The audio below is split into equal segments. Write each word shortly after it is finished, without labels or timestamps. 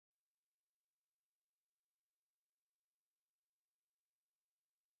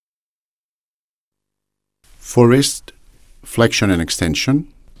For wrist flexion and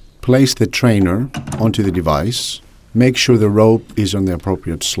extension, place the trainer onto the device. Make sure the rope is on the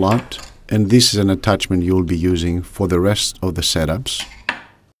appropriate slot, and this is an attachment you will be using for the rest of the setups.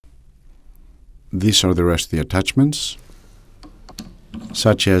 These are the rest of the attachments,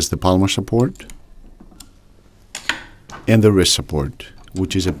 such as the palmar support and the wrist support,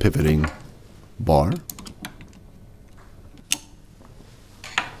 which is a pivoting bar.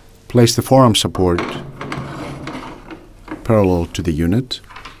 Place the forearm support parallel to the unit.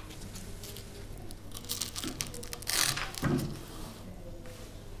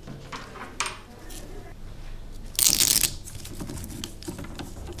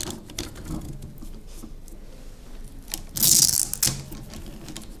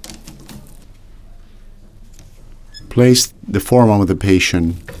 Place the forearm of the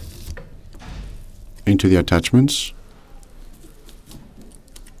patient into the attachments.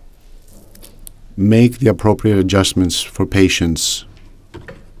 Make the appropriate adjustments for patient's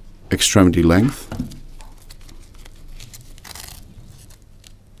extremity length.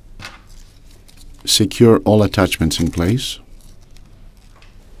 Secure all attachments in place.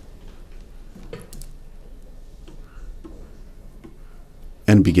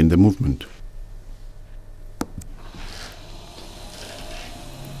 And begin the movement.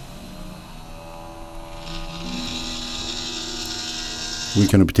 We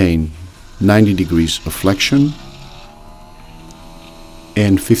can obtain 90 degrees of flexion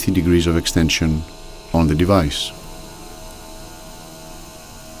and 50 degrees of extension on the device.